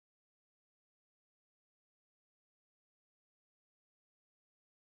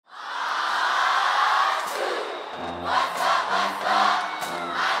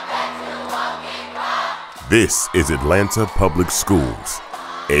This is Atlanta Public Schools,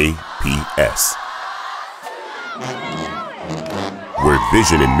 APS, where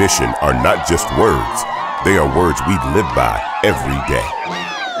vision and mission are not just words, they are words we live by every day.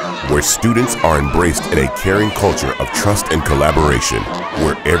 Where students are embraced in a caring culture of trust and collaboration,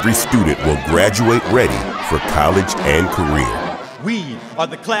 where every student will graduate ready for college and career. We are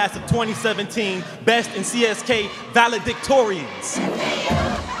the class of 2017 Best in CSK valedictorians.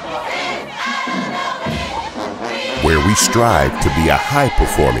 Where we strive to be a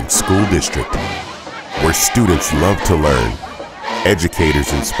high-performing school district. Where students love to learn,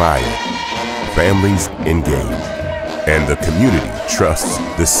 educators inspire, families engage, and the community trusts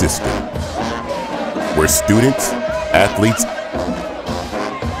the system. Where students, athletes,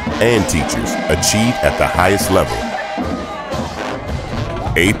 and teachers achieve at the highest level.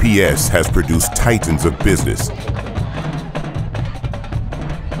 APS has produced titans of business,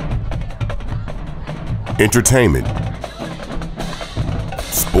 entertainment,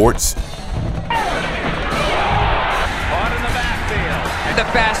 sports, the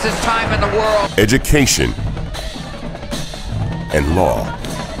fastest time in the world, education, and law.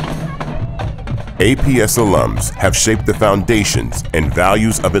 APS alums have shaped the foundations and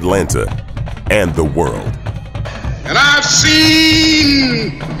values of Atlanta and the world. And I've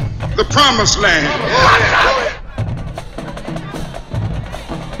seen the promised land.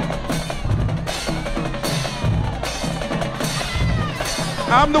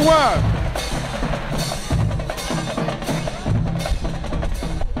 I'm the one.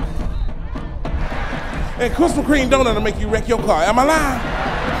 And Krispy Kreme donut will make you wreck your car. Am I lying?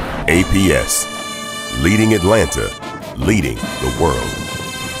 APS, leading Atlanta, leading the world.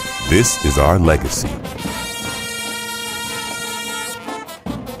 This is our legacy.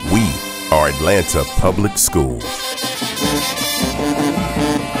 We are Atlanta Public Schools.